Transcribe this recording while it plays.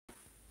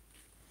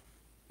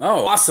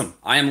Oh, awesome.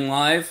 I am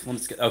live.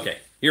 Let's get, okay,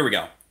 here we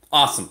go.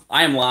 Awesome.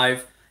 I am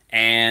live,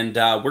 and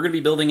we're going to be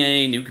building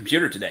a new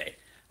computer today.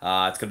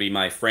 It's going to be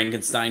my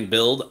Frankenstein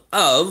build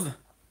of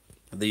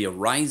the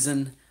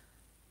Ryzen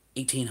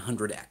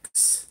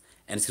 1800X.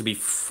 And it's going to be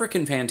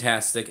freaking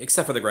fantastic,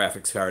 except for the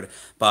graphics card,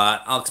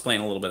 but I'll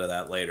explain a little bit of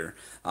that later.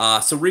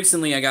 So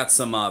recently I got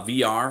some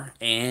VR,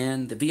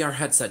 and the VR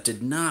headset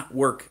did not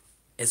work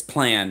as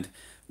planned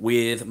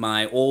with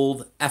my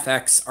old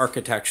FX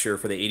architecture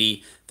for the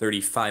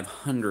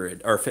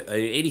 803500 or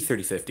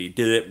 803050.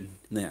 Did it?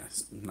 Yeah,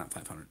 not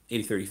 500.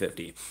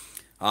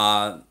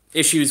 803050.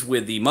 Issues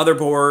with the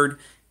motherboard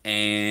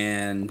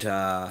and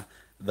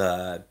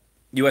the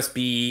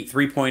USB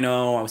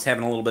 3.0. I was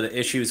having a little bit of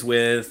issues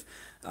with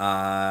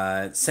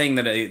saying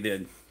that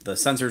the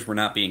sensors were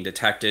not being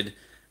detected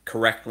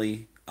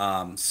correctly.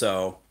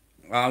 So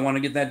I want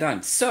to get that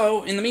done.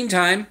 So in the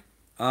meantime,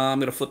 I'm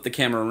going to flip the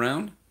camera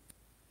around.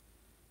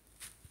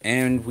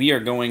 And we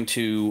are going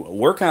to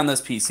work on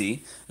this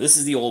PC. This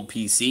is the old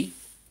PC.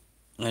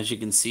 As you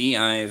can see,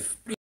 I've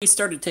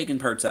started taking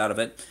parts out of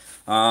it.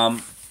 I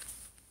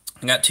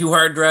got two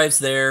hard drives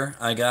there.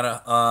 I got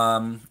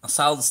a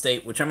solid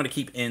state, which I'm going to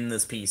keep in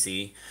this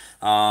PC.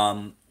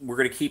 We're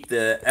going to keep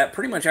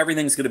pretty much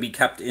everything's going to be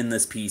kept in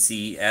this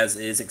PC as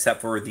is,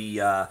 except for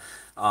the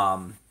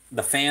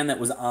fan that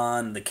was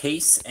on the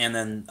case, and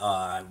then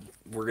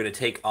we're going to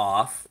take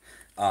off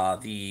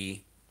the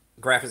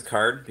graphics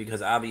card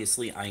because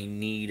obviously I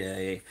need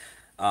to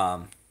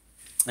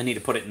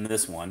put it in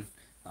this one.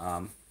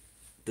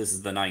 This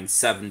is the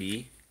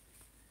 970,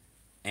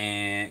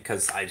 and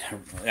this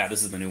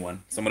is the new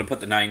one. So I'm gonna put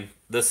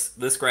this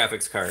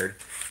graphics card,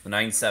 the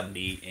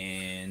 970,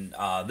 in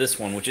this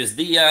one, which is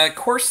the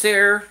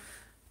Corsair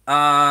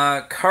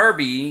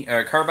Carbine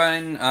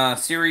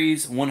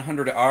Series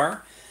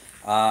 100R.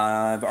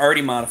 I've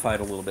already modified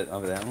a little bit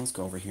of that. Let's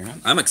go over here.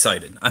 I'm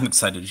excited. I'm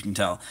excited, as you can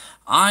tell.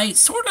 I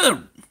sort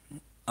of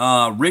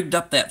rigged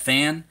up that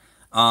fan.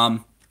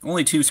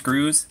 Only two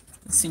screws.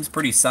 It seems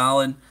pretty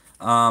solid.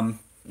 Nope.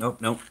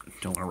 Don't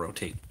want to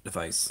rotate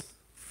device.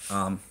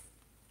 There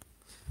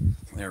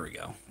we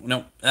go.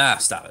 Nope.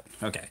 Stop it.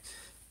 Okay.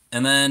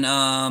 And then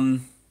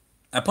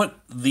I put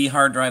the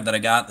hard drive that I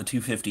got, the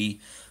 250,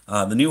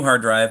 the new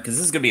hard drive, because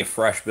this is going to be a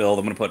fresh build.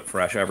 I'm going to put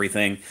fresh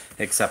everything,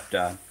 except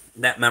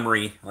that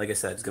memory, like I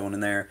said, is going in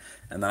there.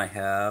 And then I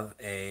have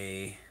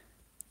a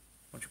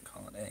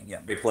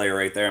big player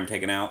right there I'm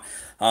taking out.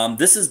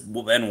 This has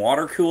been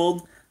water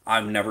cooled.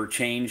 I've never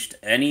changed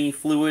any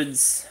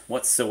fluids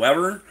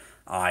whatsoever.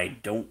 I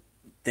don't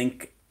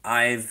think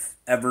I've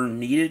ever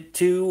needed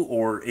to,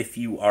 or if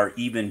you are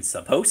even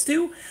supposed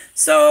to.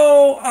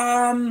 So,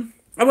 I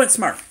went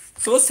smart.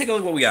 So let's take a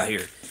look at what we got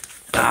here.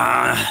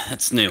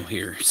 That's new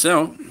here.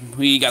 So,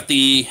 we got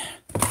the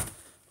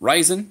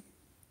Ryzen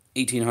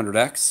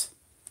 1800X.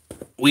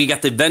 We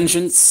got the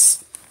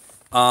Vengeance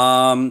 2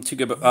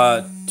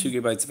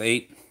 gigabytes of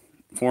 8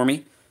 for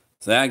me.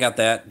 So I got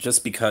that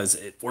just because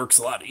it works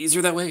a lot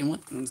easier that way.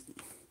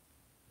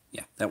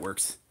 Yeah, that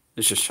works.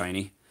 It's just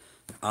shiny.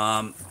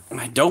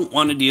 I don't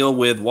want to deal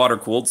with water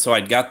cooled, so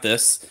I got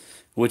this,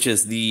 which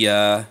is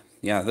the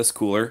this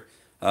cooler,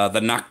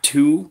 the Noct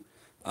 2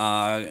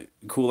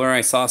 cooler.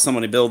 I saw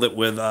somebody build it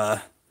with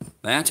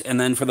that, and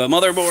then for the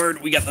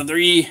motherboard, we got the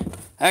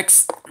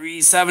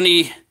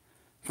 3X370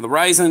 for the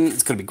Ryzen.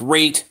 It's gonna be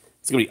great.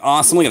 It's gonna be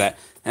awesome. Look at that,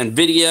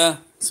 NVIDIA.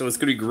 So it's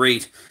gonna be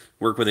great.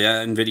 Work with the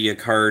NVIDIA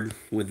card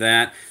with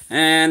that.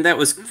 And that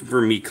was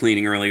for me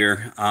cleaning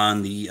earlier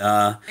on the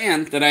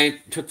and that I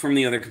took from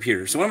the other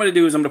computer. So what I'm going to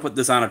do is I'm going to put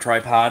this on a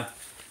tripod.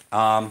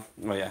 Oh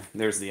yeah,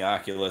 there's the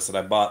Oculus that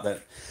I bought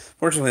that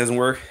fortunately doesn't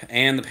work.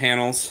 And the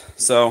panels.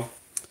 So,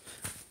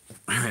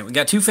 alright, we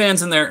got two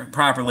fans in there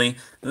properly.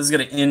 This is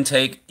going to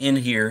intake in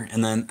here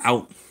and then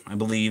out, I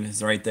believe,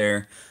 is right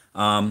there.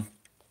 Oh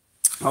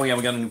yeah,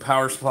 we got a new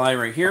power supply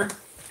right here.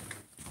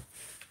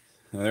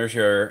 There's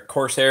your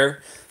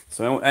Corsair.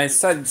 So I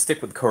decided to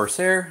stick with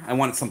Corsair. I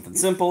wanted something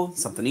simple,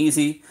 something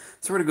easy.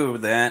 So we're going to go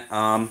with that.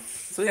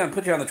 So yeah, I'll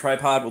put you on the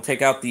tripod. We'll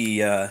take out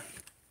the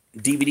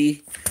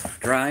DVD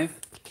drive.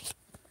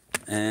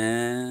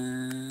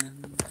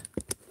 And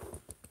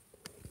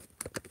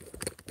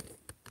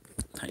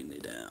tighten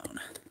it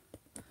down.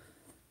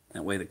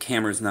 That way the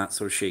camera's not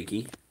so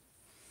shaky.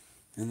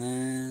 And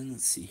then,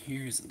 let's see,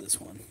 here's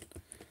this one.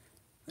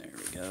 There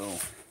we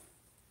go.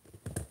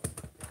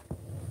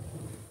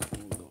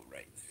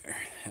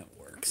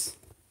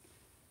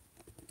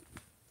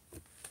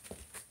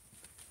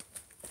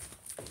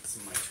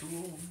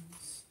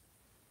 Tools.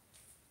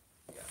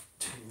 Got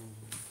tools.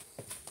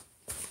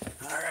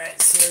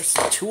 Alright, so there's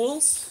some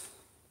tools.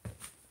 I'm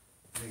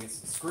gonna get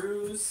some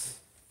screws.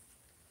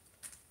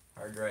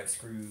 Hard drive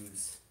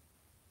screws.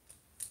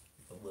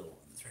 The little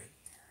ones right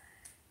here.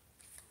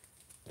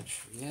 That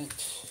should be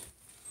it.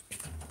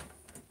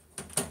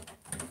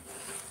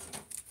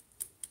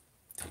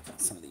 Take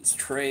out some of these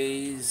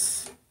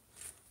trays.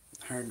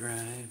 Hard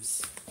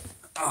drives.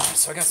 Oh,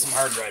 so I got some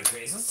hard drive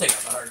trays. Let's take out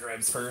the hard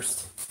drives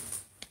first.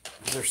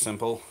 They're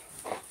simple.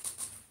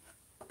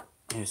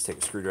 You just take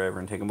a screwdriver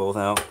and take them both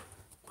out.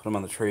 Put them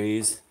on the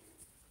trays.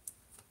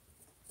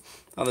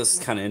 Oh, this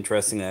is kind of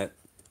interesting that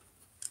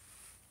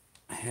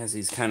it has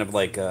these kind of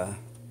like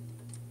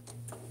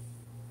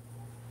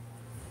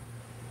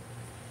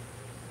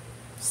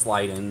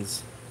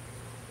slide-ins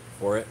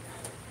for it.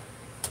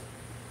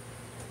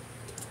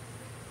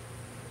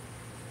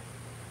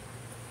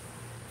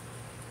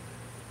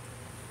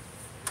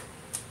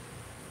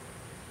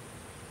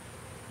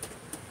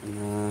 And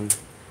then,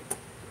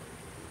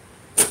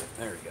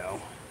 there we go.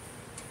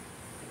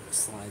 It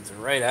slides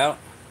right out.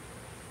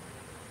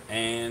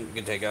 And we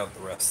can take out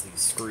the rest of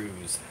these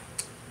screws.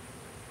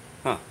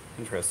 Huh,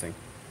 interesting.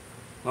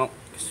 Well,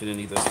 guess you didn't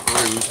need those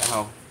screws.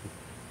 Ow.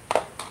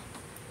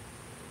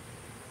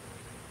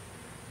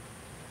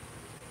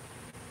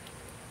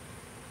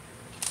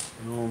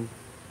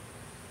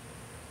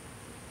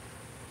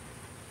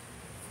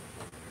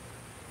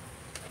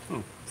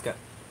 Oh, it's got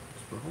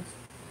screw holes.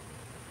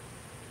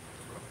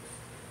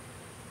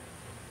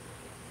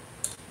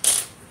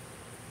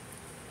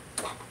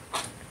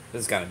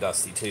 This is kind of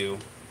dusty too.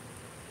 Wipe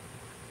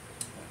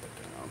it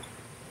down.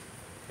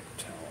 Paper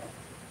towel.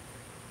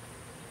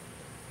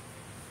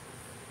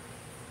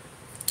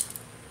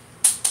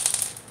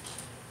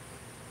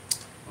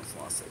 Almost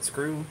lost that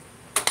screw.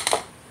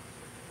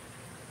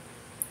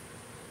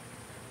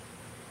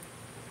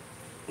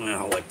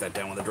 I'll wipe that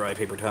down with a dry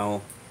paper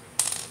towel.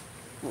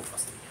 A little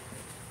dusty.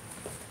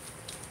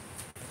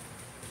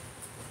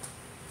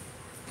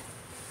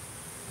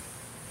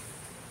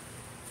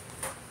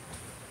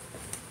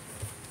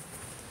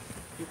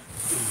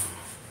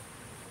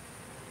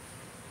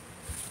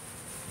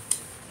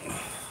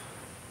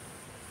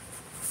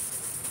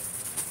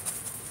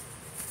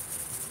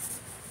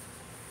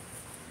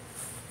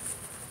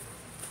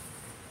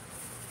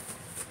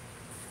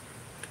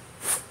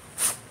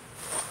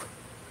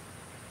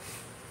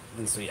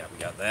 And so yeah,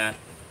 we got that.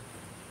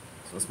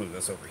 So let's move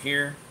this over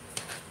here.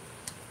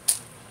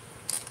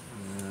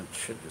 It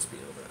should just be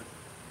able to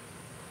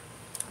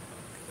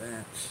like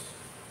that.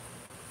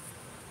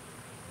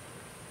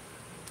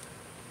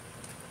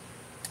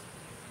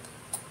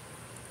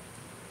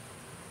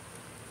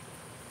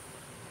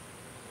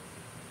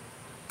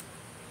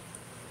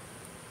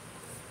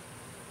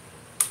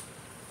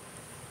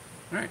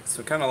 Alright, so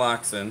it kind of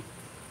locks in.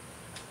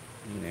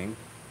 Meaning.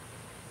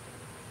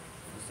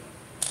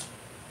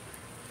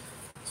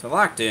 So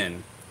locked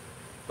in,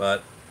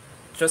 but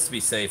just to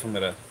be safe, I'm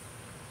going to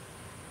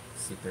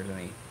see if there's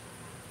any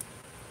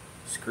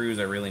screws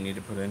I really need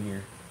to put in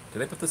here.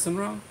 Did I put this in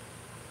wrong?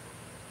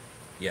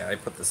 Yeah, I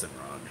put this in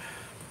wrong.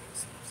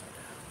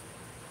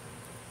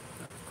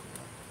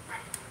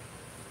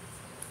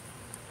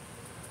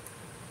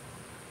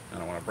 I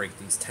don't want to break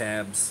these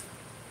tabs.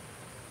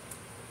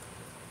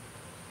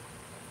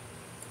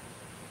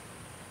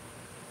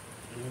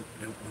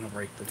 Don't want to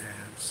break the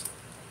tabs.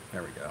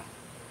 There we go.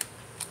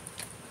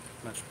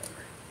 Much better.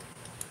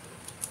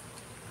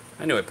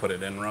 I knew I put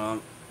it in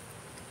wrong.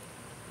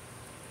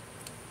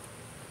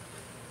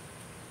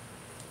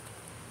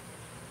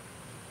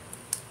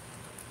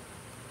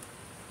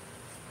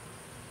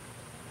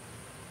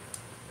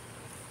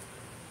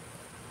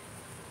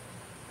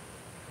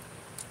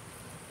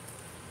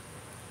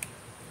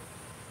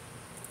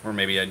 Or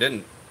maybe I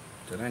didn't.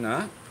 Did I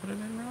not put it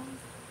in wrong?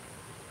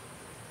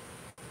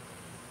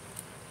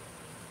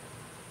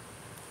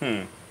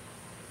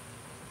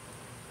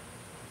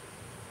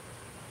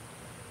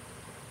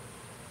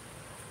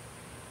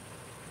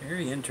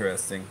 Very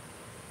interesting.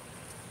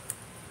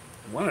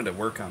 I wanted to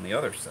work on the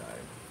other side,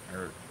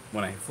 or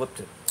when I flipped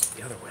it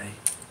the other way.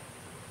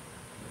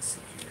 Let's see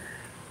here.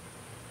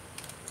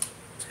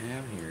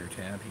 Tab here,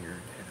 tab here,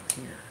 tab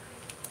here.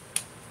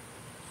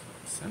 So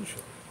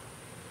essentially.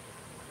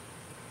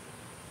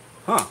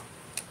 Huh.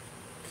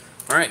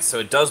 Alright, so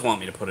it does want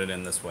me to put it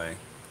in this way.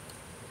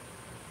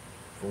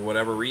 For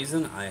whatever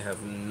reason, I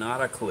have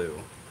not a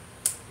clue.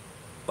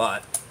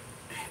 But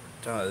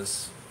it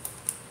does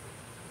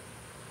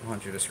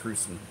want you to screw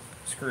some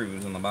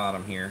screws on the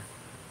bottom here.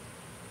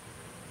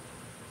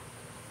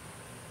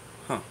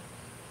 Huh.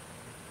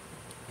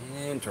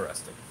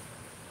 Interesting.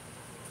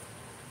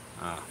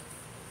 Ah.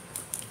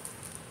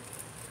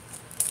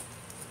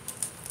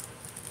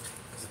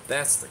 Because if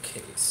that's the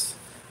case,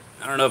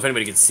 I don't know if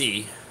anybody can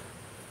see,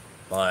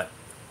 but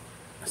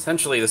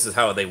essentially this is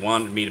how they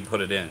wanted me to put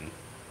it in.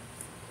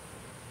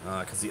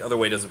 Because the other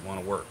way doesn't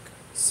want to work.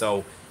 So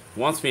it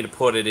wants me to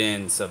put it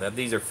in so that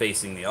these are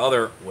facing the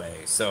other way.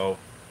 So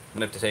I'm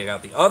going to have to take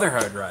out the other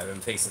hard drive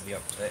and face it the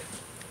other way.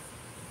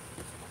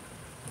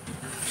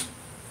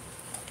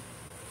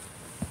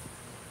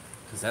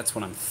 Because that's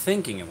what I'm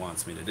thinking it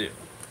wants me to do.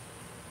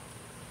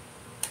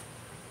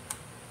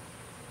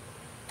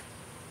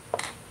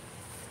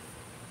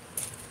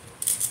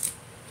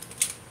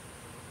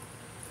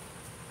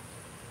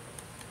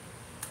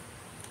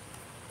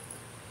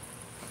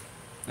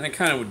 And it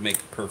kind of would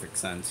make perfect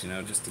sense, you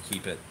know, just to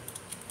keep it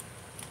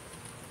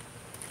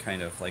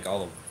kind of like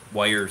all the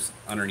wires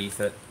underneath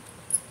it.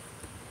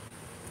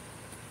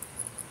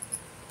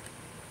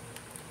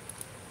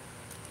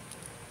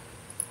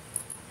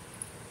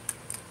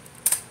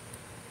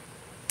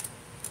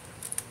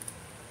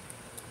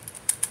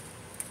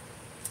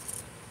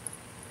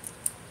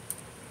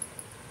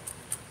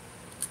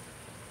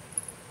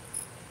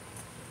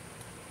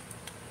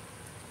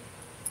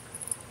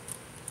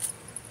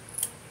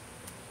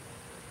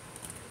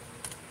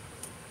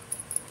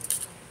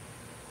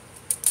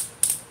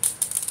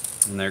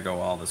 And there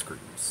go all the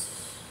screws.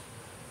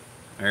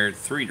 I heard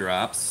 3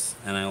 drops,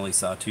 and I only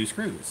saw 2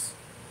 screws.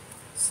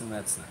 So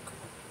that's not cool.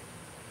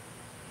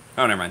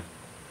 Oh, never mind.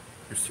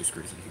 There's 2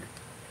 screws in here.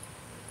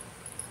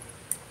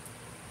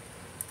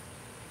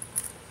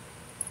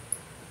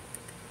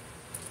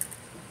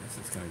 I guess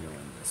it's going to go in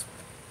this way.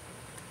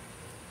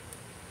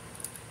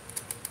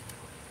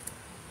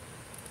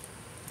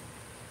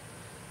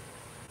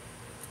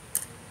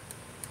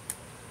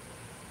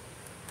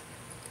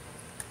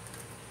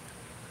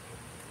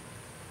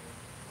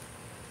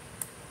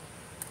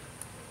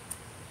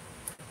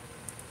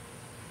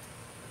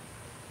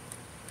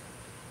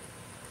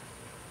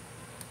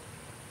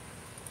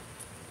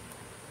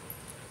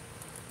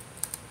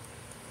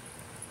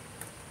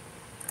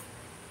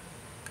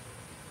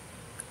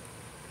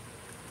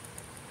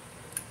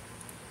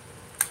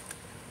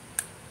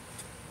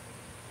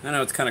 I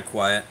know it's kind of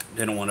quiet.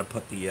 Didn't want to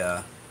put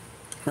the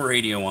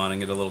radio on and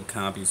get a little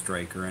copy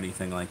strike or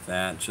anything like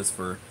that. Just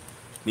for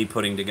me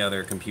putting together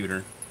a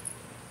computer.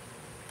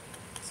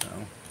 So,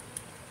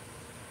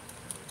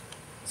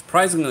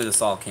 surprisingly,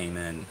 this all came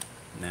in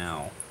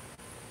now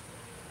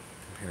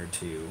compared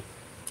to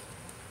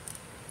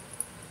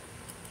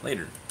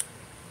later.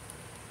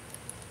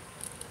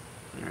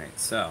 Alright,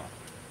 so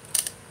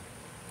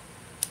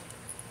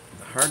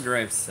the hard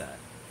drive set.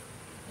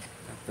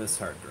 Got this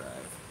hard drive.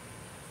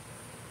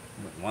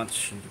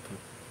 Should you put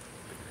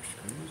bigger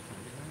screws?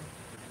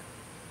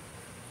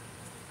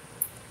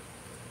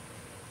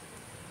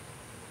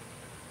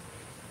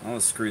 I'll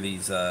screw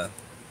these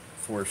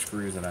 4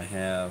 screws that I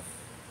have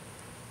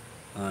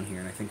on here,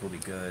 and I think we'll be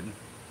good.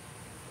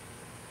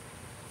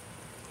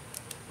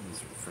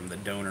 These are from the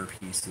donor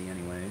PC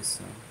anyways,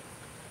 so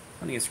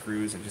plenty of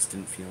screws. I just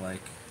didn't feel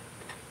like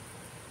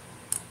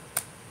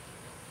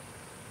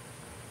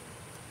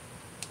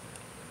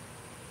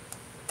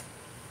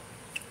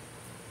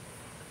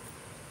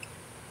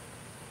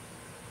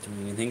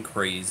doing anything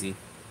crazy.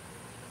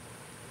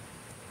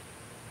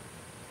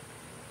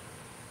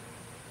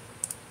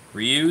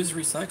 Reuse,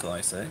 recycle,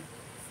 I say.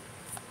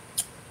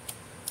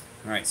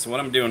 Alright, so what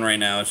I'm doing right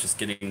now is just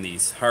getting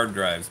these hard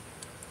drives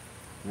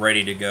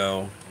ready to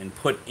go and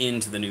put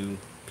into the new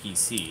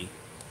PC.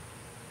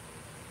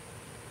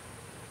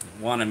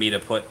 They wanted me to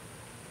put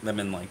them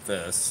in like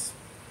this.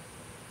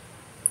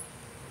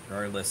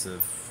 Regardless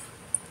of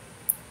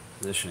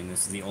positioning,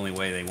 this is the only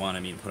way they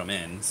wanted me to put them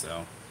in,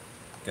 so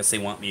I guess they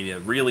want me to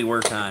really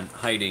work on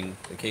hiding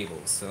the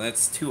cables. So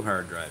that's 2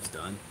 hard drives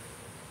done.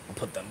 I'll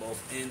put them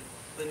both in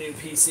the new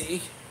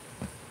PC.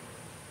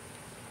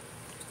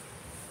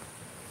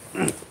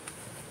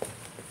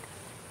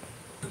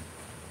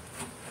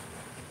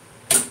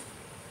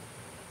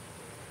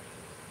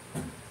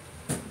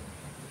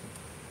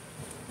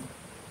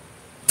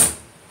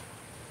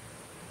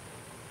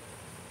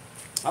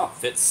 Oh,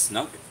 fits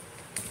snug.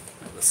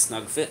 The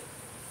snug fit.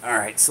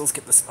 Alright, so let's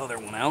get this other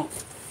one out.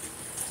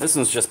 This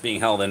one's just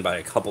being held in by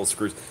a couple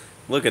screws.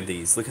 Look at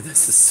these. Look at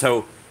this.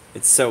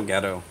 It's so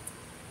ghetto.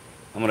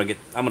 I'm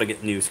gonna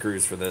get new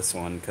screws for this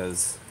one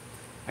because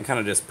I kind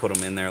of just put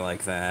them in there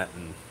like that,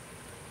 and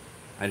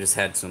I just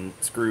had some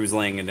screws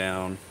laying it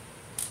down.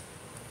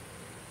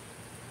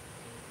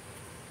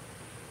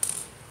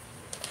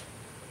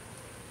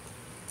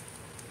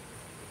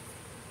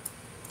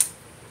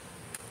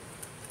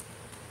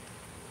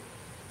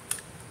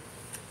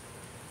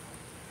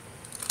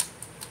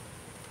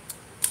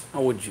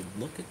 Oh, would you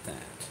look at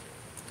that?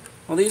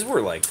 Well, these were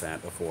like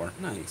that before.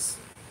 Nice.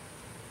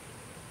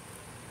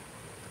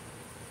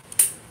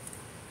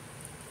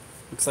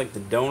 Looks like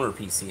the donor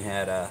PC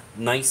had a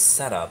nice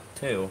setup,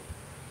 too.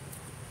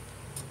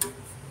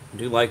 I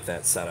do like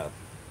that setup.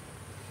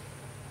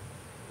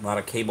 A lot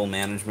of cable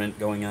management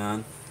going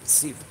on. Let's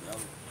see what the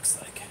other looks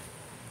like.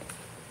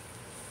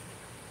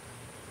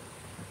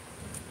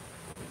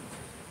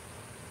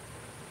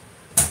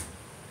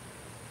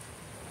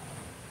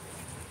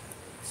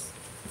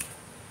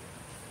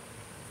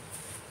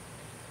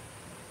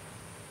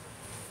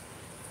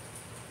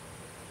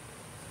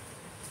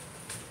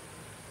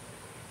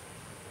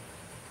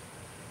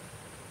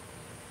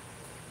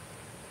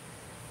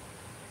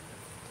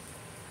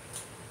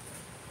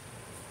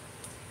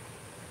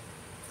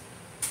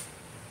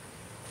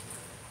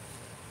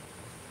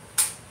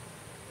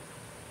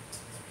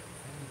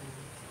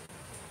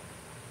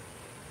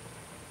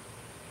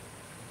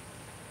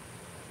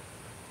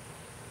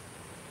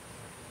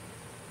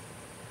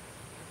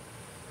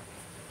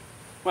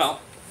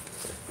 Well,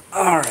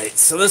 alright,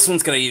 so this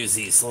one's going to use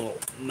these little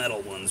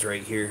metal ones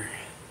right here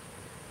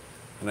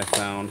that I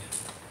found.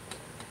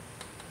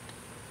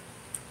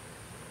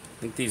 I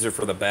think these are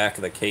for the back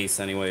of the case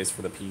anyways,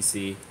 for the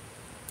PC.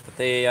 But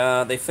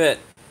they fit,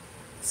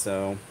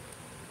 so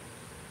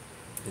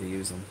I'm going to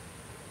use them.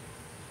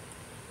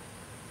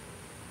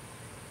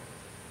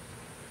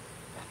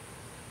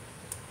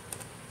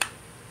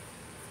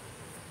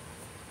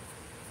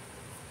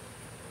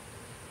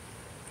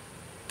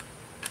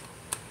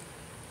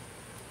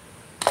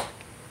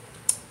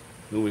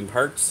 Moving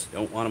parts,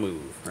 don't want to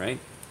move, right?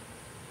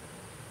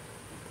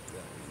 Put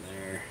that one in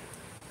there.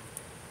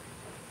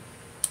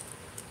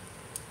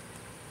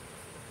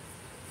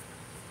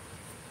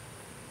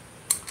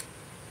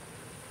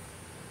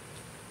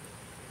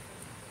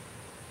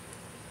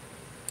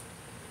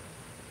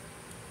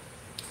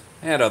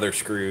 I had other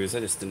screws. I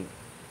just didn't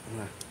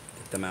want to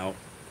get them out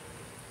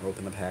or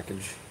open the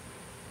package.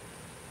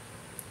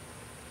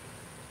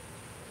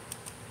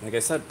 Like I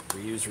said,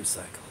 reuse,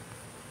 recycle.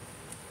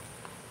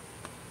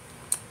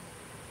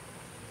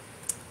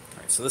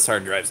 Alright, so this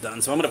hard drive's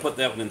done, so I'm going to put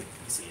that one in the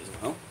PC as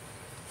well.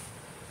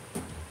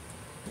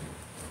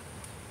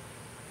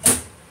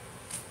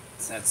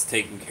 So that's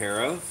taken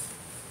care of.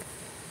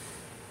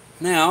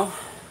 Now,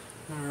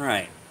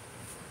 alright,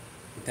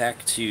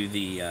 back to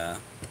the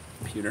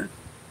computer.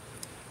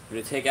 I'm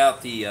going to take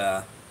out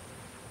the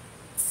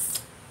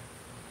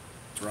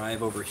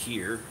drive over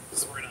here.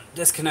 So we're going to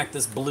disconnect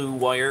this blue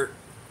wire.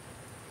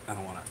 I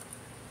don't want to.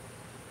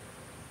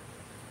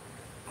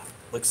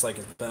 Looks like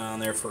it's been on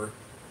there for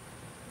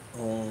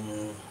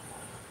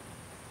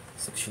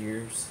 6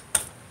 years.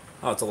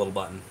 Oh, it's a little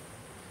button.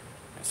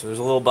 Okay, so there's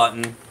a little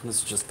button. This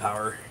is just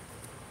power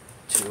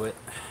to it.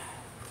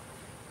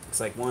 Looks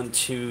like 1,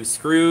 2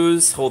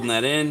 screws holding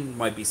that in.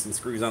 Might be some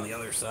screws on the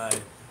other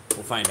side.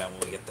 We'll find out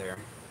when we get there.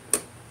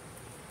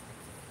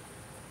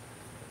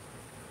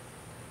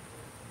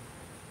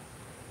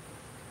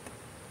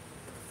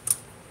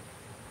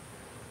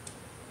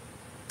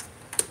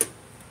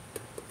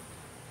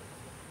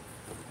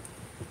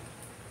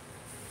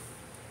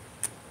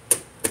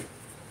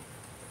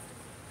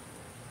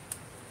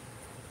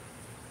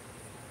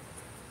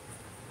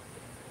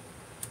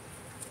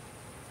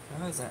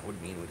 That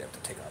would mean we'd have to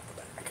take off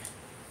the back.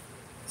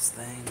 This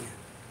thing.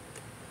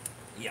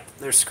 Yeah,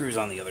 there's screws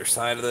on the other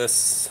side of this.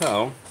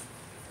 So,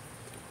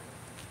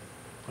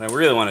 what I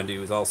really want to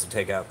do is also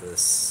take out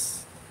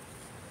this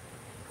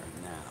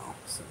right now.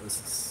 So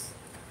this is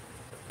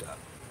hooked up.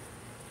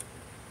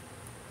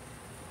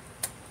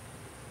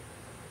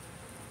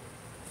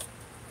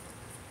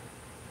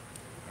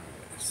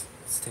 Alright, so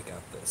let's take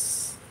out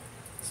this.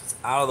 So it's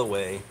out of the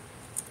way.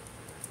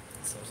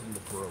 So it's in the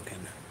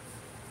broken.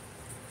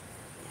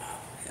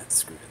 Yeah, it's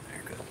screwed in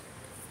there, good.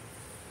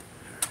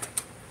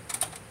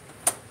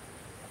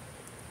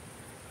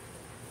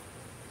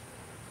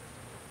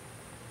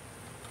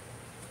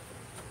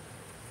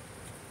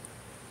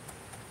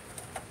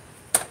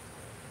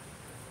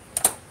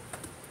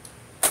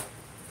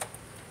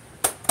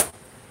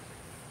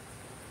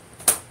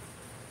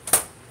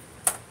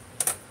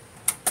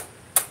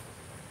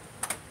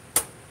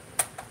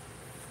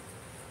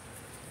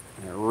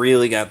 I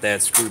really got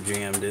that screw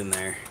jammed in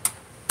there.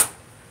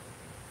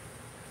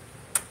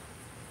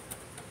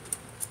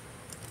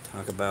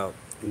 Talk about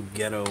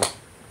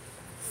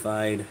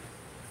ghetto-fied.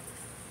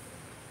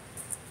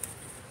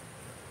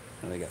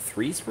 Oh, they got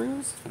 3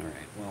 screws? Alright,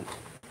 well,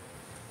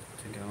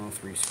 take out all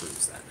 3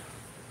 screws then.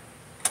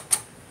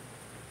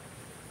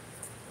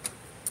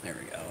 There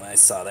we go, I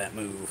saw that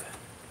move.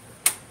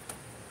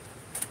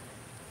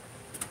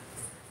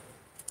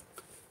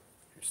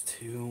 There's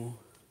 2.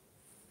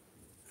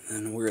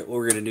 And then what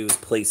we're going to do is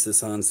place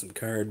this on some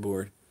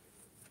cardboard.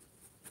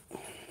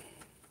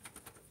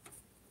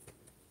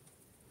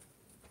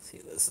 See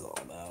what this is all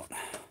about. I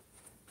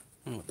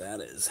don't know what that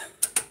is.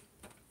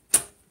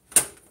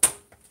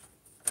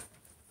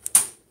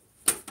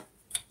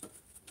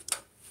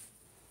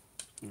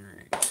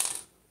 Alright.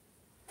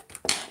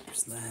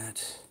 There's that.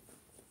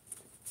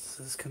 Does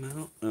this come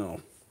out? Oh.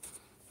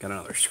 Got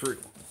another screw.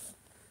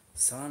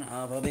 Son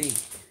of a bee.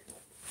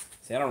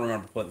 See, I don't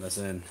remember putting this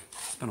in.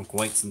 It's been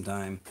quite some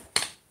time.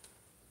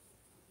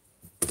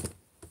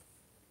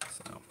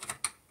 So,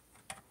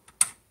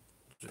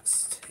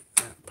 just take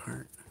that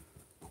apart.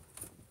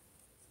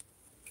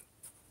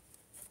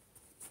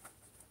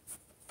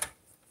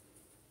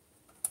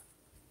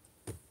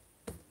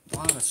 A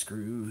lot of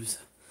screws.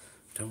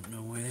 Don't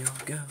know where they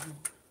all go.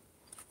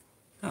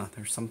 Oh,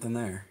 there's something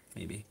there,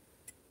 maybe.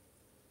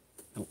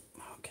 Nope.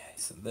 Okay,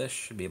 so this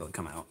should be able to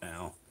come out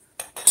now.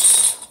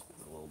 It's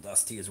a little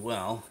dusty as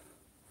well.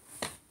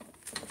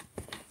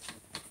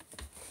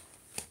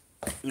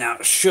 Now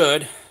it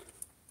should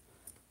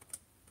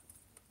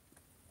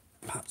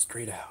pop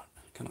straight out.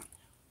 Come on.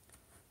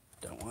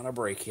 Don't want to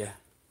break you.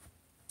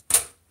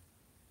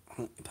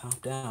 It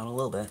popped out a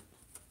little bit.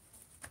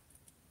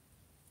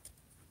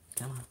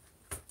 Come on.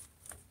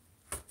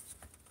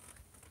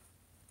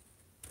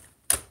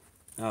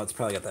 Oh, it's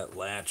probably got that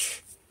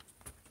latch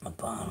on the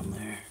bottom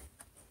there.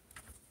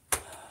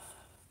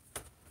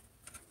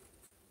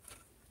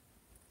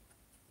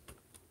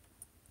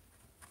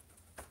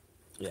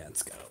 Yeah,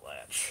 it's got a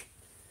latch.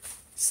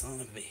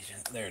 Son of a bitch.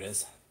 There it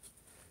is.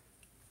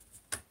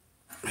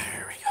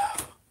 There we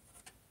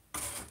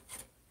go.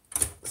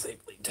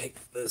 Safely take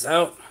this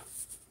out.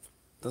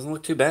 Doesn't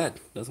look too bad.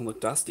 Doesn't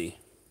look dusty.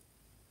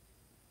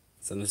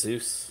 It's an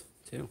Asus,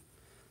 too.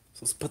 So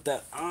let's put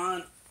that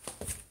on.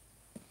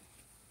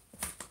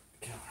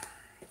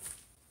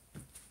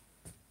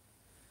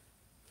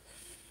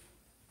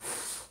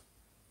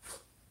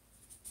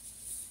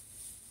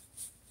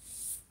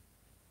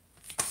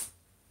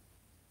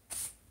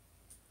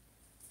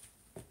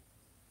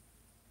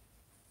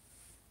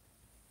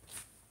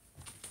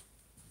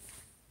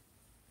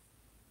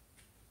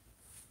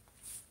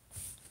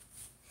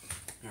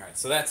 Alright,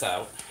 so that's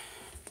out.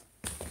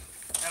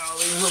 got all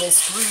these little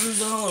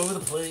screws all over the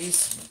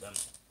place. Put them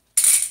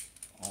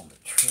on the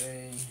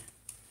tray.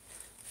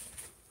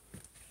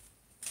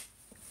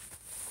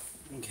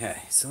 Okay,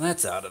 so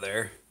that's out of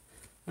there.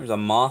 There's a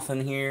moth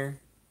in here.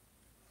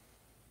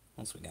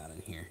 What else we got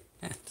in here?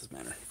 Doesn't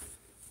matter.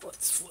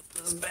 Let's flip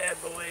this bad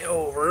boy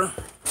over.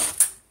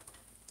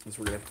 Since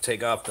we're going to have to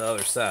take off the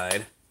other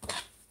side.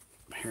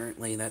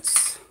 Apparently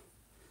that's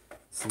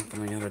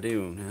something I gotta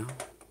do now.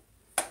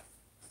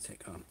 Let's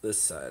take off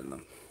this side of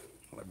the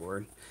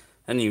motherboard.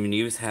 I didn't even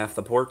use half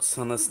the ports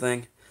on this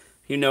thing.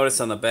 If you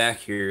notice on the back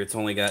here, it's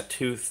only got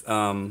two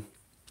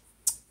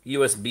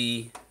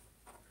USB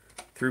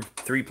through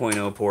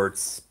 3.0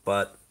 ports,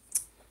 but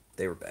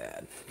they were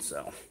bad,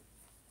 so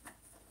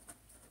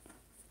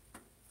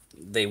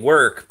they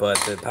work, but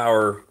the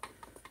power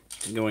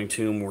going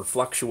to them were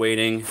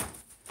fluctuating.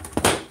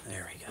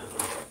 There we go.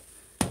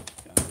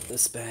 Got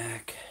this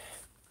back.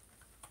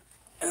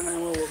 And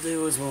then what we'll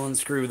do is we'll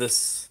unscrew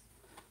this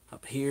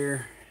up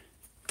here.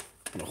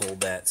 I'm going to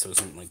hold that so it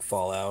doesn't like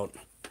fall out.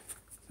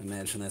 I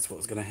imagine that's what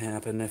was going to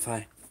happen if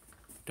I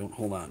don't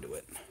hold on to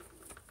it.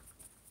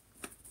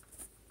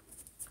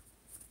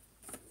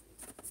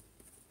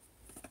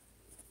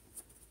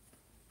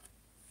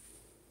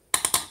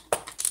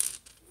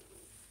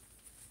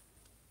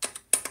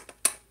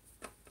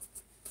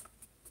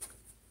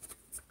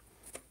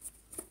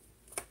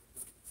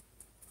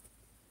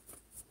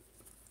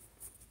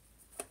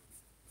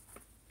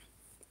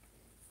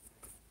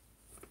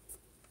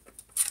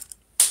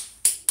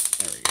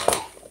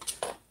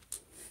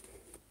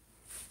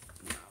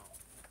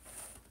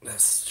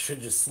 This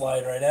should just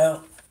slide right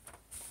out.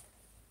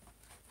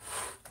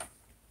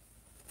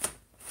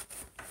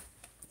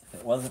 If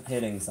it wasn't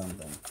hitting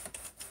something.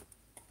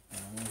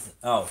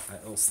 Oh,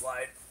 it will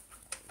slide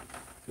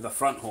through the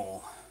front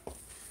hole.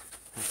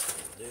 That's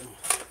what it'll do.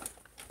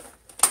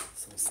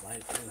 So it'll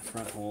slide through the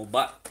front hole,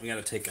 but we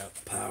gotta take out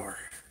the power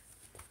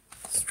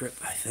strip,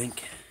 I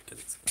think, because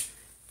it's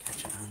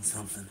catching on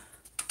something.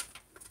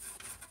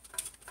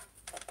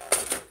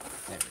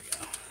 There we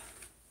go.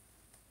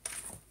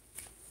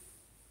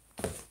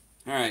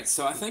 Alright,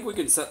 so I think we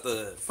can set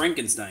the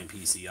Frankenstein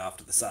PC off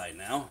to the side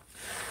now.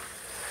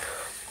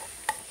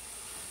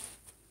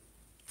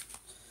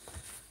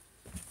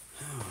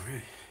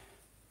 Alright.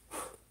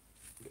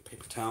 Get a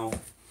paper towel.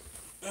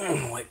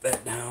 Wipe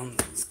that down.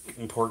 It's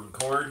an important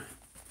cord.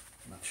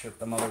 I'm not sure if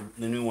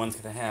the new one's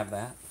going to have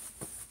that.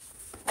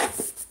 I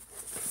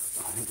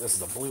think this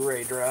is a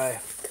Blu-ray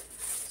drive.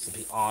 This would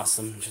be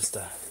awesome just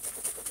to...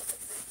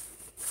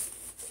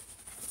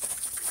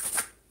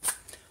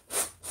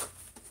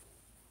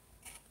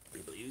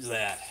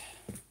 that.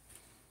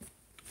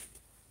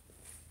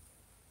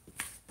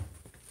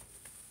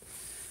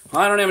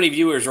 Well, I don't have any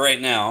viewers right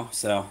now,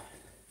 so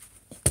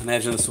I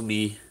imagine this will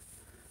be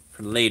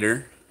for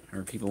later,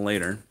 or people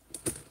later.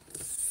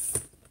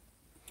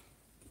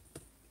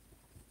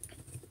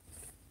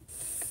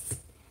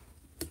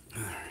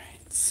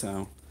 Alright,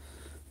 so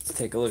let's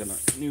take a look at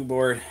the new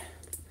board,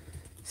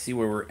 see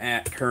where we're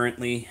at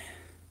currently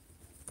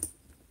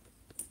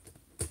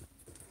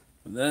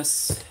with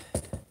this.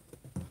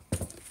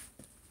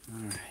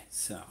 Alright,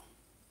 so I'm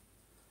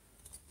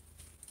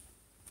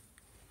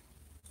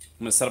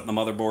going to set up the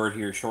motherboard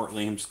here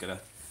shortly. I'm just going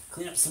to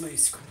clean up some of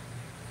these screws.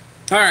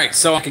 Alright,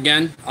 so back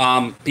again.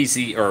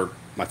 PC, or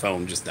my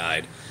phone just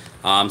died.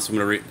 So I'm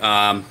going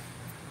to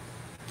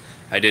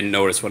I didn't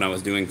notice when I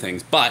was doing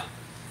things, but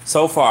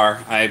so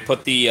far I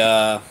put the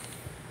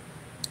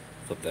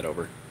flip that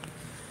over.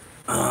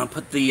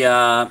 Put the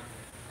look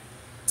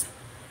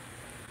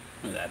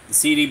at that, the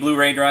CD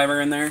Blu-ray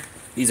driver in there.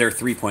 These are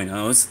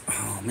 3.0s.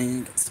 Oh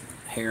man, got some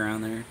hair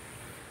on there.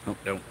 Oh,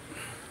 don't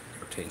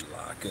rotate the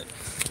lock. Good.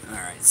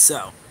 Alright,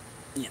 so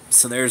yeah,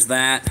 so there's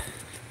that.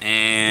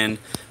 And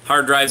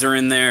hard drives are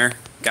in there.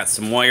 Got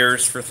some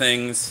wires for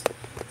things. So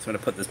I'm gonna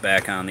put this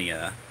back on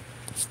the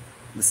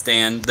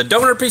stand. The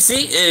donor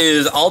PC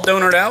is all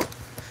donored out.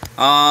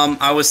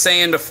 I was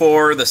saying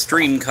before the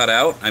stream cut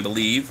out, I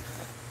believe,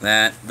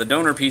 that the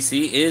donor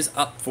PC is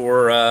up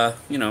for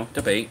you know,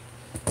 debate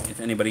if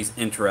anybody's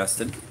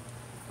interested.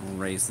 I'll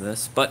raise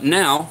this. But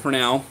now, for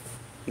now,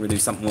 we're going to do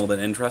something a little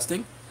bit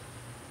interesting.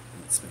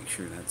 Let's make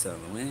sure that's out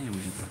of the way.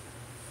 Move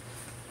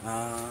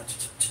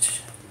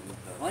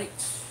the light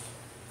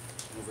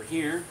over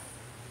here.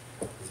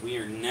 Because we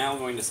are now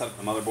going to set up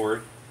the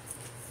motherboard.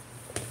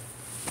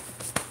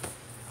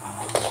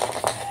 On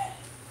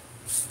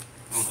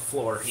the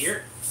floor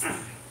here.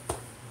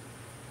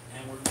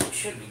 And we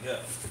should be good.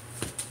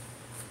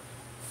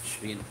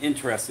 Should be an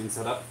interesting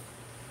setup.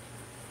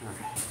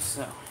 Alright,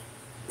 so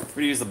we're going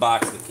to use the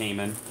box that came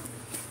in.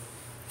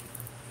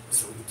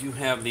 So we do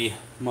have the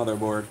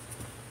motherboard.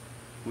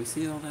 Can we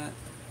see all that?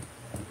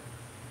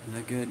 Is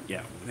that good?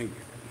 Yeah, I think you're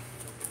good.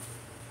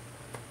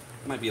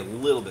 It might be a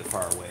little bit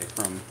far away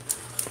from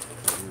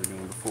what we were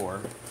doing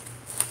before.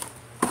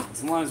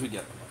 As long as we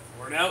get the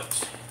motherboard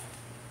out.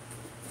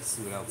 Let's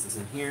see what else is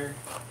in here.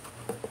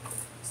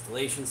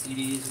 Installation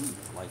CDs. Ooh,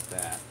 I like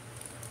that.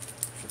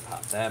 Should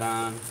pop that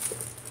on.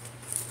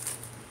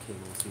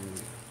 Cables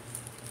here.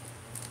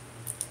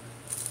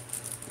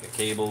 Got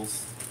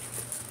cables.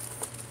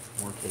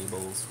 More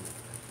cables.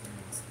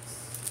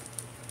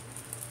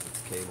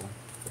 That's cable.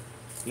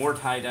 More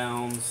tie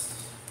downs.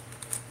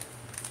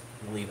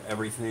 I'll leave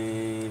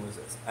everything. What is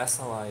this?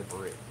 SLI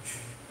bridge.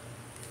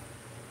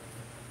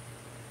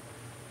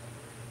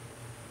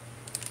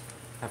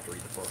 Have to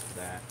read the book for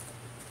that.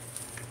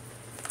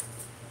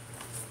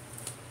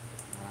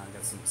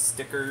 Got some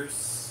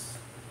stickers.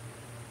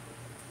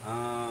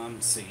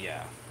 So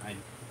yeah, I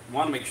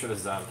want to make sure this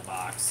is out of the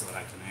box so that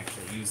I can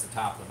actually use the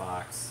top of the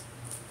box.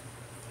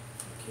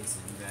 In case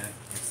I do that,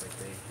 looks like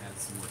they had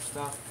some more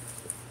stuff.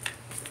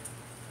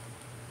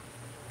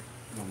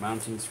 No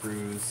mounting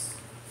screws.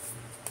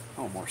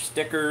 Oh, more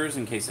stickers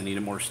in case I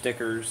needed more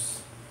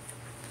stickers.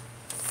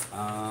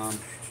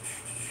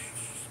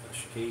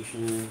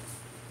 Specification.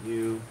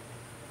 New.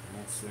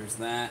 Yes, there's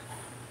that.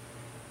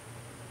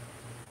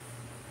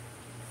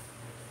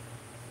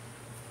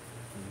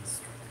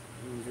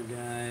 User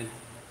guide.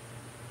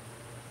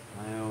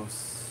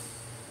 BIOS.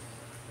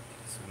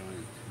 So I don't need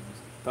to use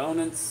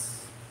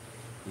components.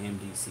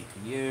 AMD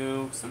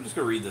CPU. So I'm just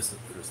going to read this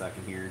for a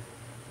second here.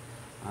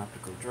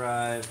 Optical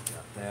drive.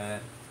 Got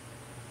that.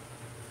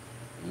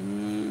 How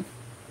do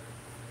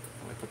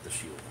I put the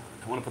shield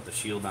on? I want to put the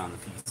shield on the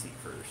PC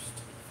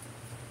first.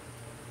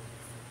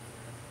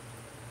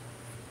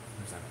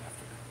 Where's that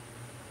after?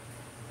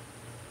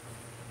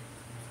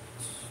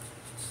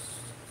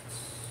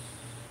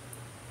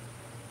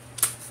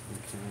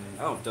 Okay.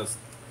 Oh, it does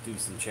do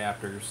some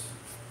chapters.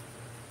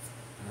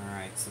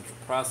 Alright, central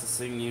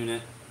processing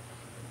unit.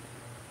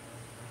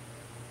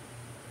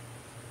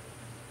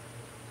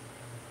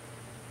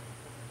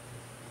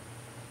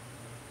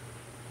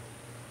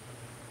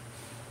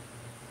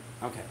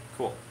 Okay,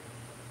 cool.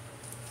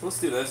 So let's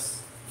do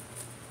this.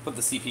 Put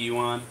the CPU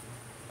on.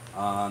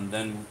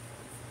 Then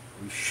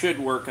we should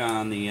work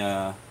on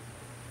the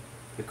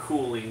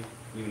cooling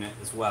unit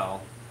as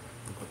well.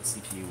 We'll put the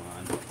CPU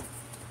on.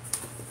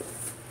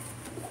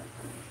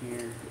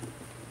 Here.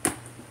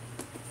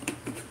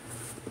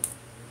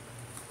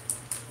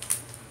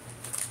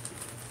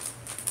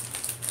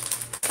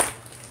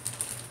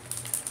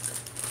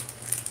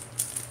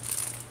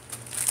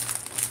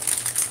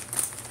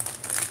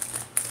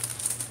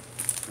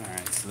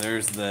 Alright, so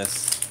there's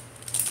this.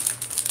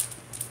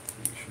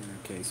 Make sure,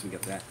 okay, so we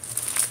got that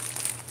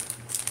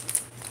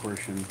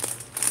portion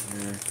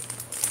here.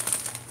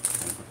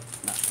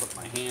 Not put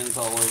my hands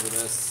all over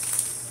this.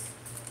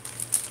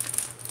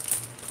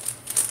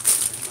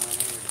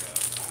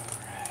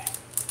 Alright.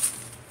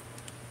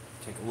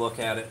 Take a look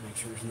at it, make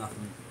sure there's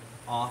nothing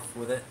off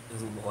with it.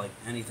 Doesn't look like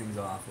anything's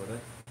off with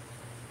it.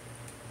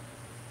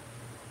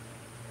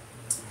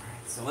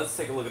 Alright, so let's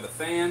take a look at the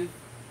fan.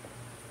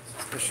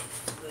 Let's push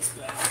this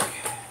back.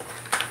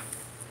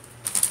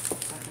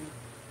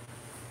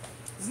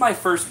 This is my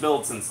first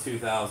build since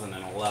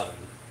 2011.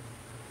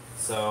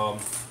 So,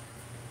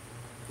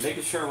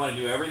 making sure I want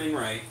to do everything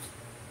right,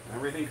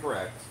 everything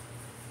correct.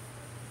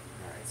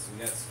 Alright, so we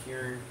got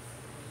secure.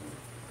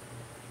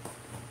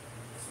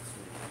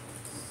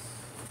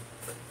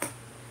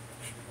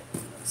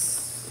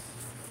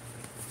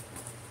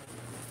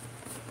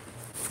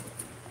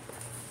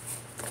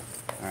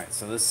 Alright,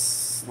 so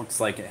this looks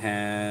like it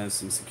has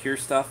some secure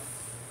stuff.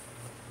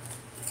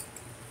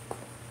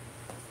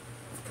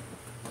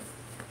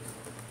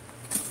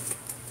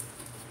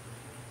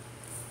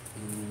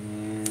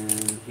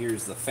 And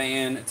here's the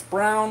fan. It's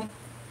brown.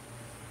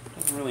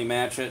 Doesn't really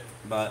match it,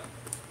 but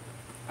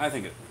I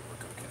think it will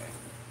work okay.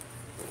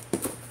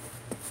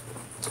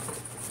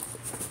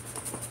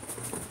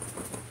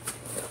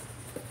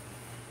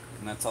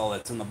 And that's all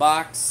that's in the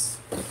box.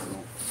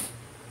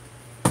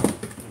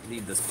 Don't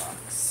need this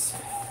box.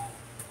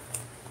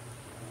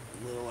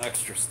 A little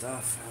extra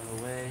stuff out of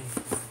the way.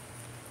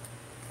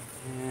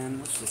 And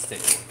let's just take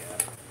a look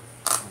at it.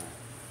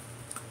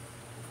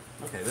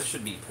 Okay, this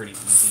should be pretty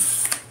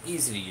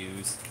easy to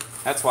use.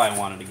 That's why I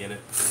wanted to get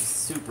it. It's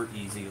super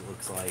easy, it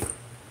looks like.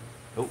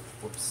 Oh,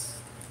 whoops.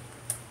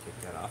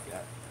 Take that off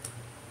yet.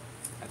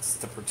 That's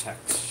to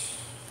protect.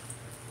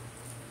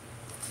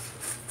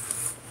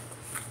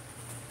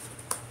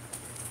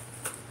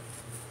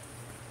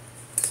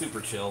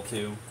 Super chill,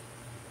 too.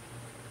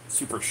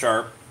 Super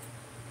sharp.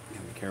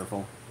 Gotta be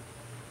careful.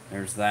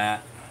 There's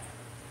that.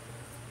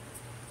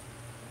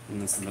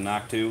 And this is the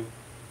Noctu.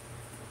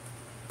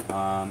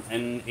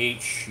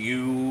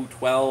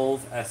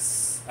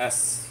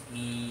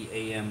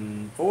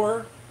 NHU12SSEAM4.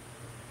 So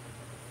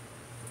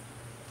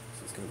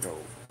it's going to go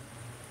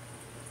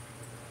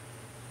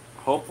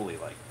hopefully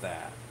like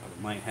that, but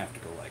it might have to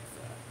go like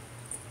that.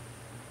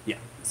 Yeah,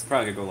 it's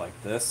probably going to go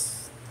like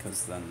this,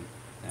 because then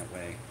that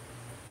way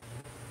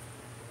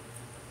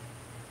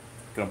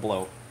it's going to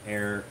blow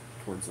air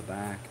towards the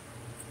back.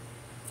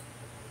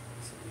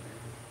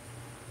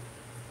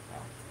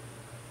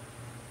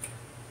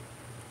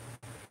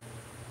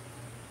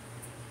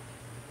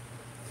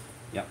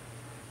 Yep.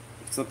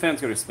 So the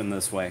fan's going to spin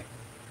this way,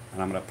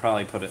 and I'm going to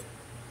probably put it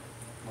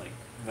like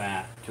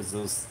that, because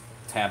those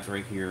tabs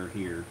right here are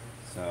here,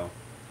 so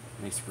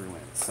they screw in.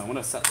 So I'm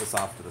going to set this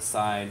off to the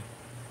side,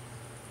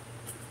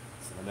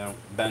 I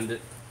don't bend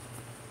it,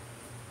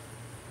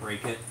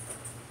 break it.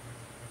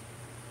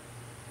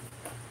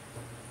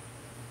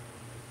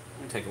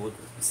 Let me take a look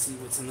and see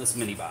what's in this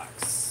mini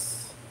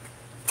box.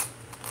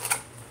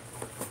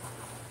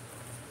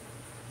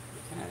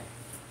 Okay.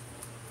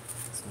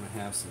 It's going to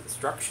have some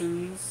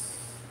instructions.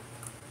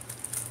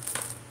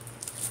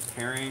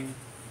 Pairing.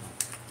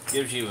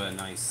 Gives you a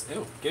nice,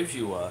 gives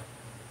you a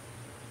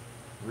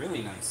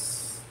really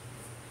nice.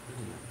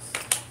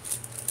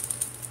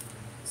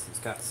 So it's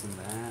got some of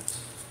that.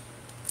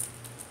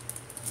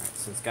 Alright,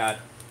 so it's got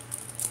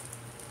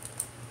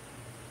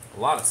a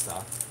lot of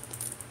stuff.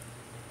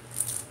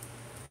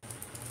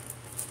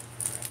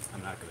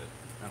 Alright, I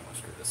don't want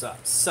to screw this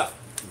up. So,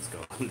 let's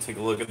go and take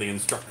a look at the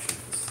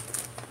instructions.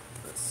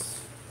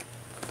 This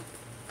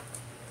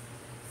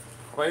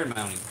required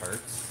mounting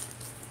parts.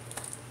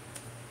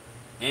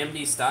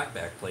 AMD stock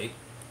backplate.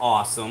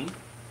 Awesome.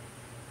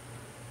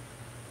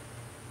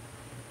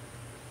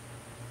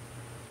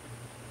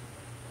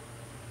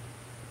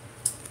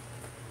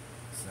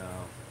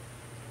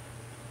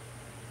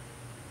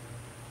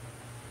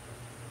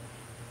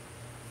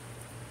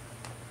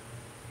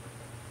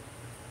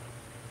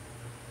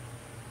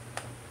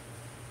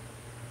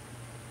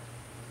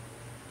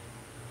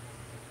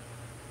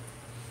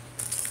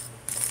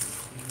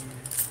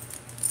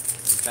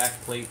 So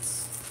back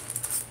plates.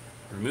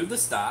 Remove the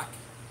stock.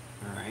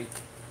 Alright.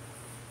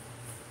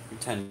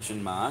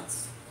 Retention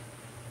mods.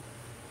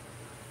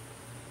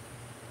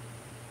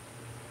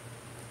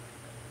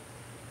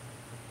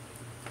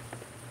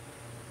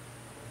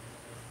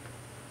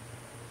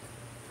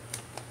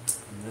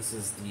 And this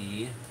is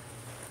the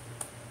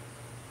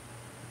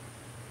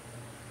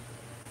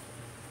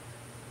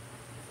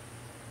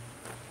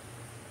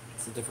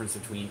what's the difference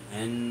between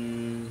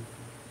NMAD4?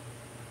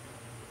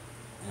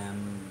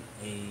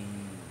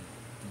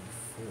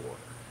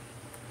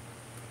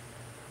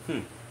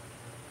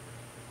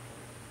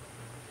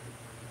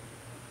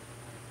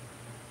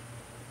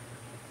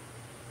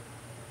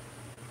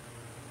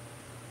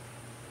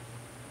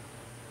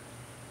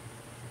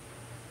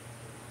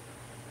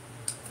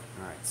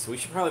 Alright, so we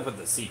should probably put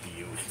the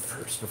CPU in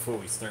first before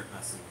we start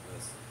messing with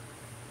this.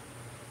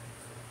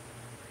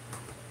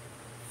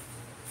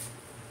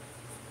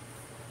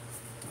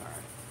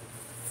 Alright.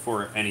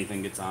 Before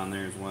anything gets on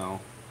there as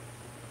well.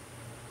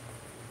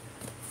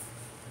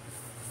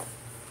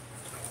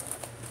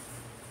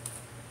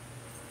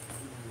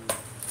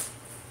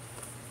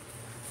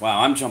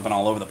 Wow, I'm jumping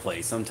all over the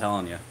place, I'm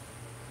telling you.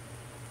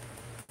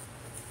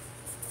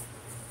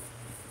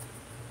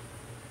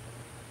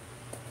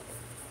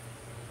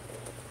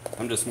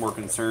 I'm just more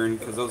concerned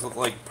because those look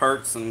like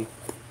parts and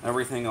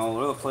everything all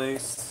over the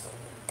place.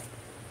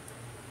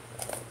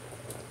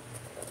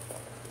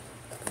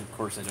 And of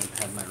course, I don't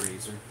have my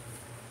razor.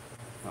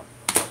 Oh.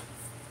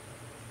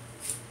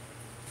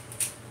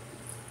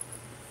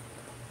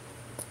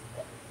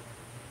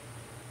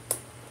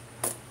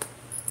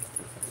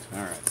 Perfect.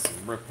 Alright, so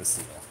we broke the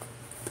seal.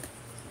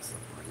 Looks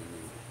like pretty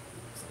new.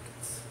 Looks like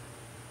it's.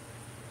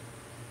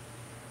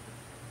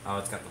 Oh,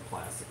 it's got the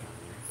plastic on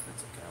there.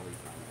 That's okay, I'll leave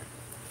it on there.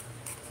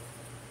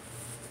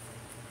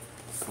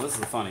 Well, this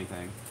is the funny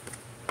thing.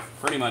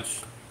 Pretty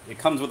much, it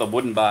comes with a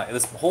wooden box.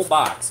 This whole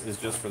box is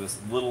just for this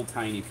little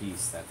tiny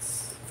piece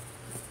that's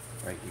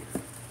right here.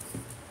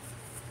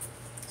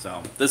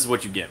 So, this is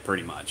what you get,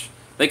 pretty much.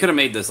 They could have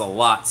made this a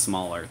lot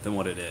smaller than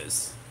what it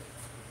is.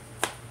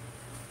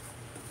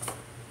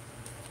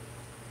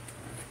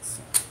 Alright,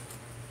 so.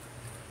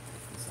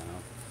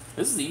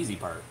 This is the easy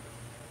part.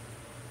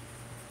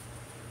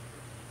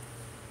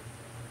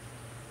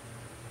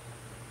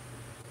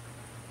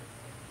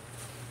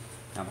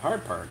 Now the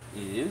hard part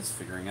is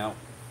figuring out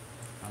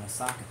how to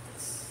socket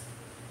this.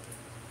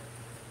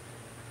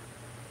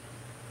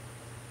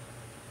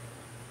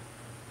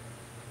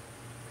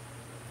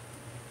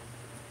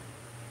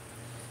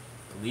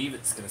 I believe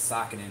it's going to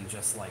socket in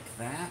just like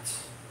that.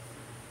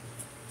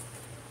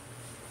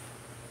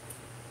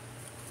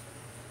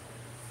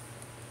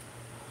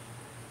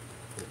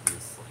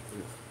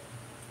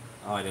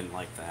 Oh, I didn't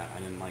like that. I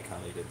didn't like how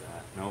they did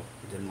that. Nope,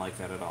 didn't like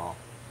that at all.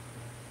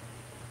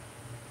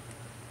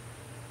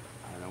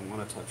 I don't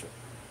want to touch it.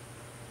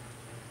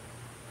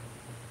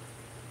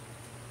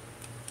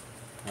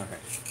 Okay.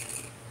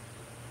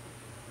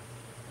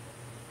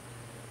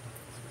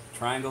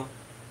 Triangle.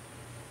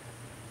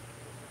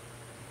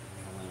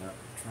 Line up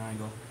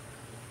triangle.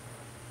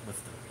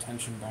 Lift the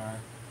retention bar.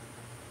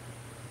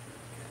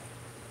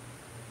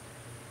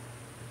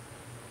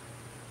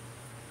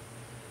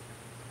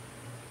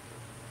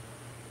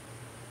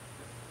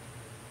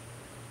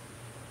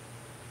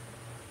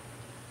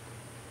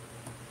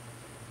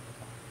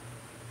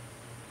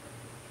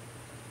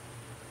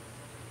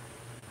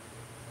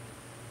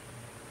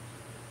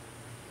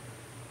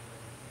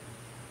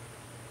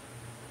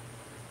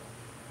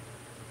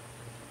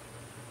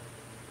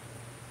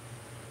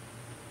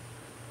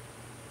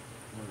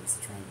 Where is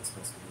the triangle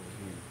supposed to be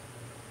here?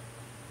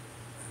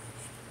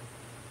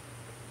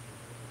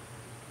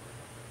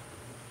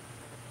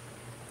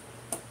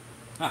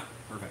 Ah,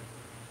 perfect.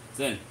 It's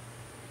in.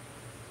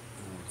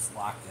 Let's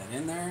lock that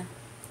in there.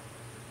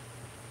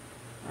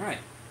 All right,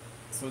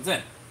 so it's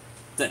in.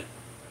 It's in.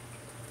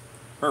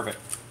 Perfect.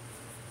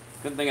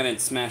 Good thing I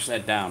didn't smash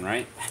that down,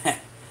 right?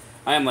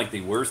 I am like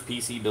the worst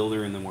PC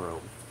builder in the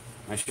world.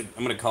 I'm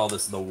gonna call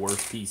this the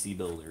worst PC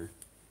builder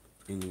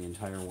in the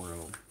entire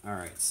world. All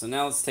right, so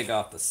now let's take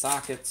off the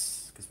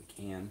sockets because we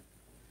can.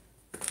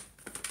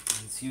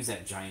 Let's use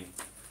that giant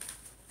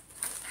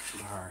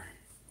bar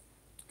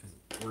because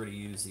we're gonna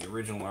use the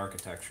original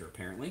architecture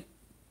apparently.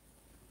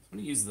 I'm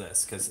gonna use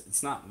this because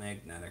it's not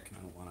magnetic and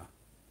I don't want to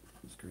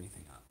screw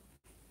anything up.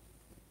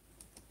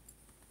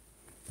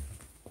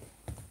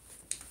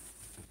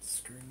 Let's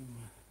screw.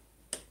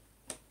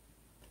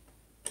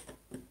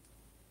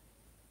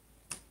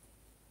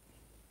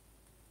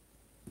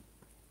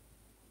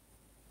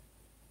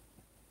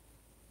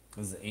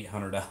 This is an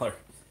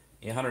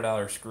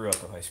 $800 screw up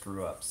if I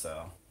screw up,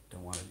 so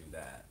don't want to do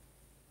that.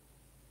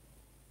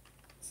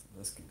 So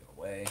this can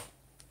go away.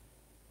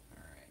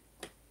 All right.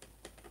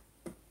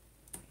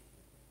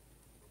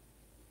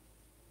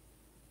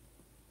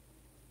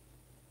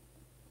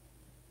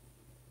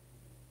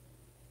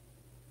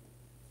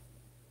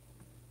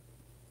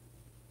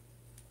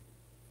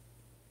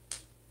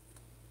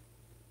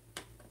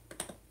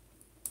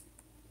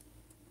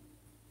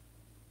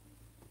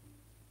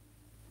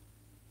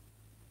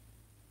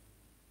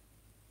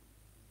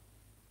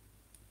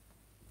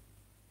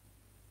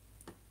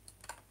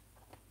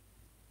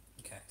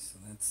 Okay, so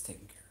that's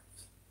taken care of.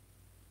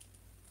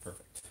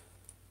 Perfect.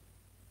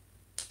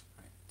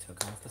 All right,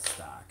 took off the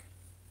stock.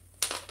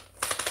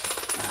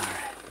 All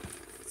right,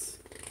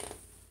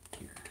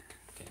 here.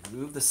 Okay,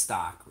 remove the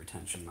stock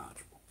retention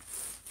module,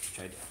 which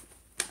I did.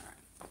 All right.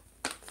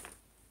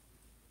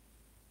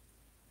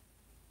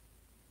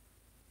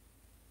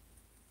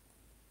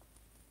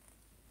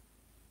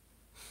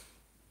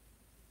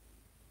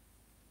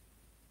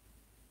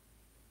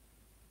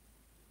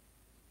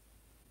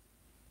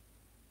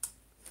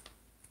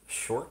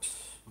 Short.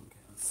 Okay,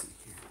 let's see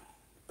here.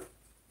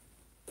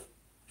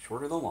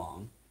 Short or the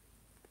long?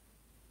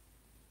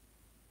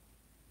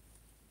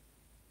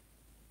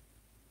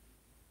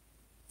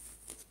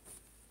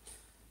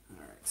 All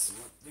right, so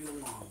what do the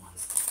long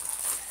ones look like?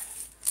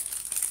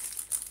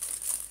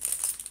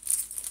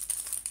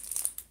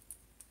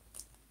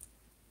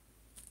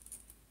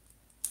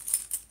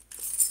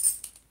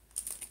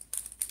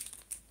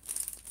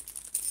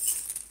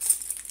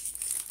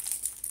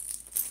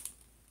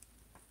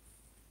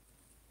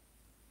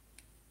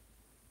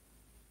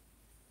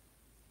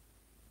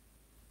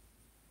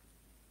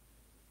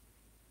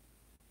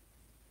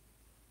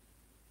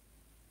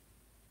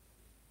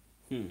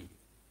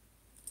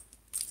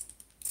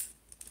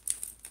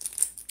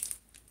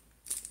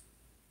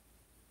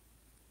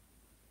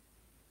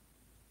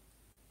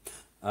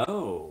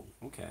 Oh,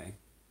 okay.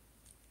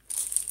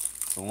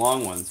 The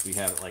long ones, we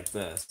have it like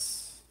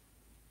this.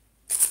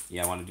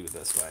 Yeah, I want to do it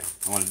this way.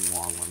 I want to do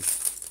long ones.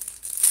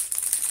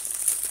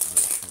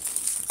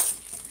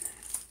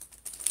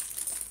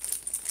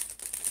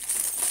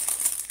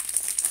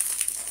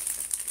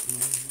 Let's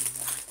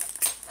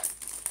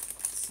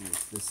see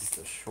if this is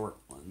the short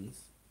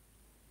ones.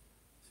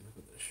 See if I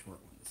put the short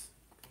ones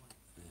like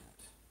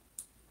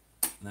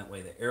that. And that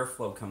way the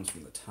airflow comes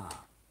from the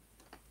top.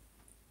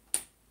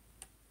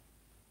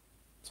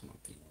 That's what I'm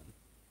feeling.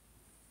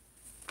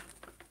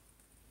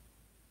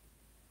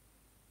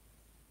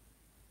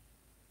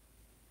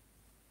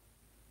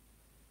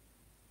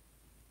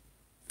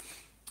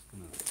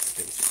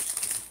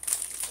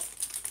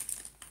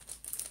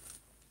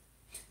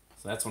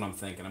 So that's what I'm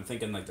thinking. I'm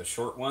thinking like the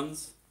short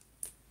ones,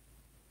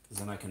 because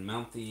then I can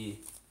mount the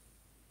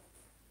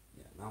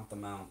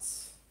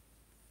mounts,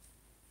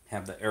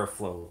 have the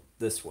airflow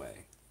this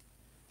way.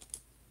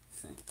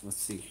 Let's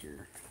see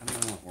here. How do I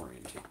want to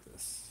orientate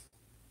this?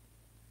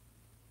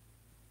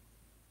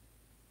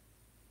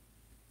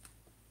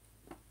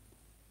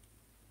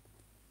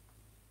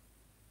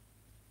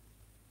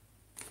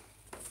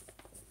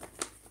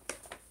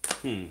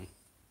 I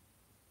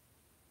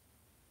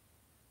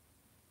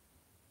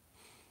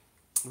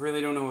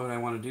really don't know what I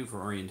want to do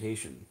for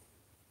orientation.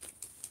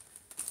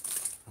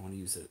 I want to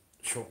use the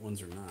short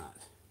ones or not.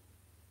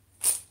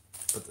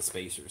 Put the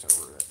spacers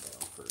over it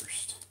though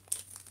first.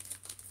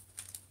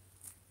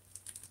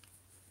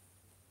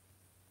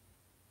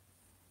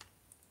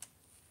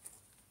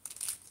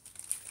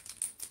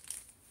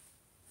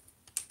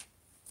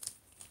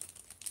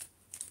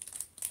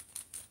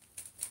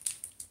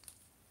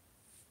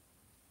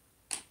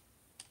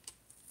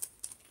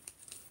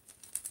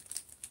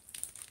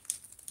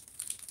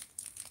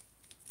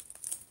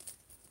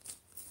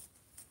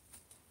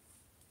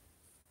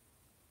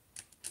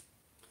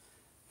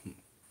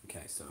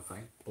 Okay, so if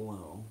I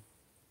blow,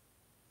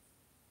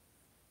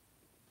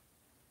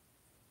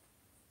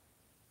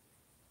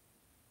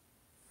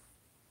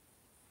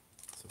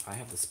 so if I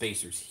have the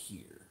spacers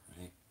here,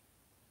 right,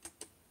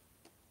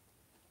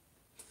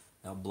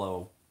 they'll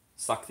blow,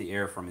 suck the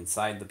air from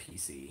inside the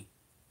PC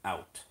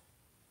out.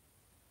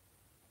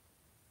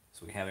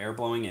 So we have air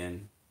blowing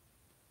in.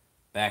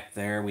 Back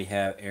there we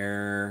have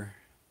air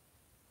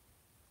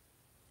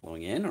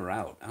Flowing in or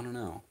out? I don't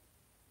know.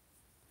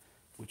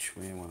 Which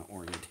way I want to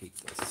orientate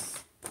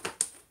this.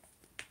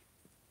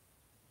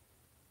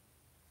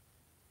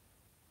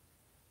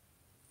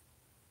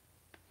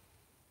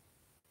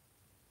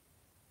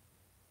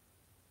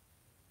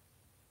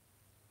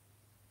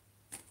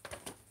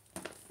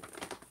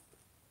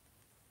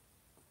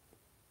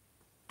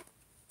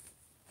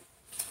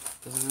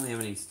 Doesn't really have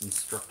any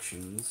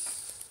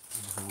instructions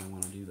on how I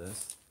want to do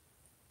this.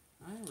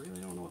 I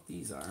really don't know what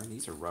these are.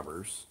 These are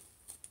rubbers.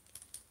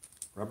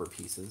 Rubber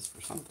pieces for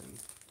something.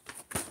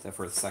 Is that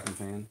for the second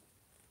fan?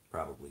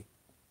 Probably.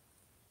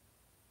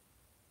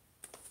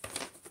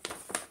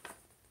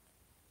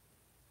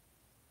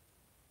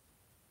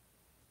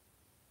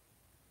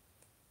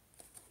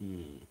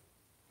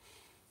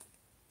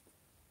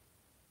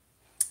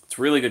 It's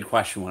a really good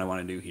question what I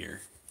want to do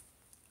here.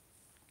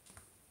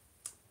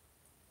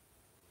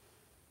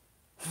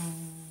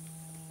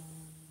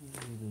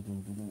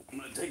 I'm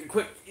going to take a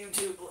quick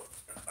YouTube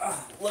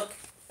look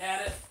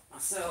at it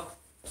myself.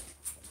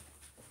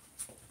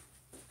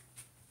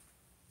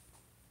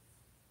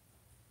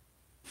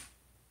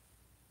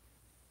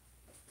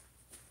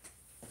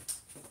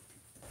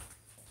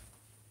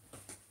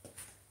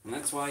 And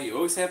that's why you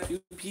always have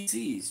two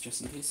PCs,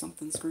 just in case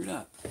something's screwed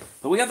up.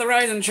 But we got the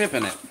Ryzen chip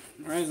in it.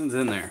 The Ryzen's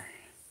in there.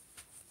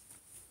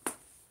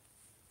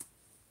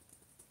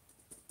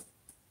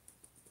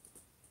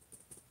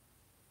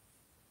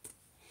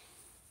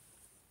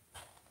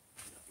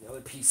 The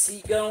other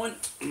PC going.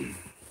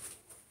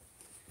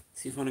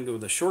 See if I want to go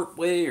the short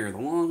way or the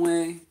long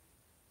way.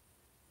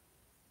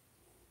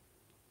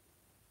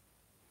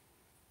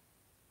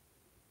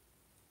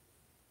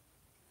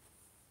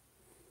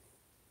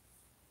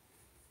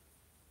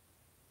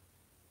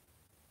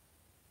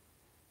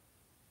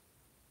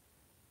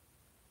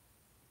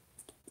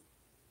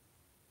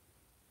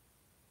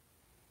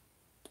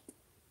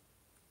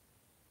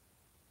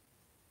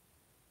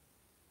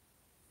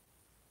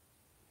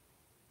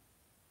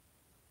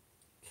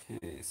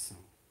 Okay, so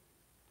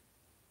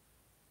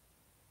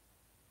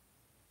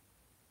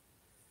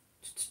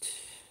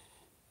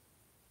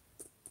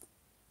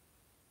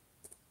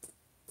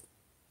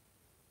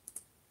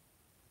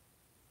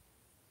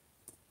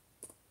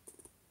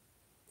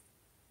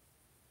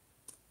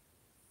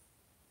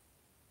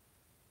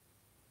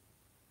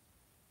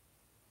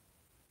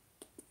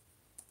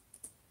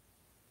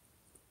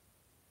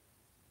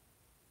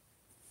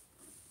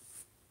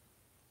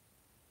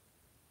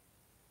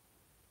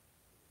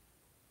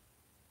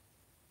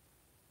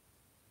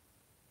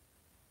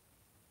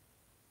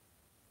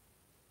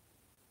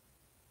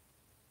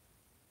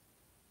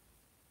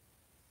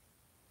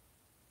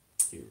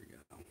here we go.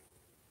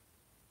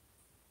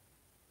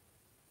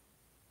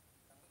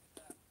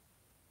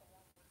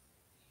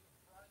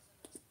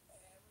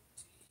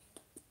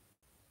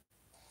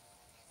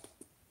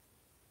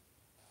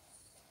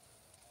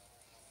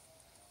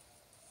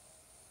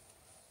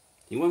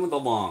 He went with the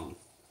long.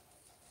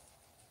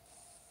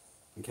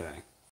 Okay.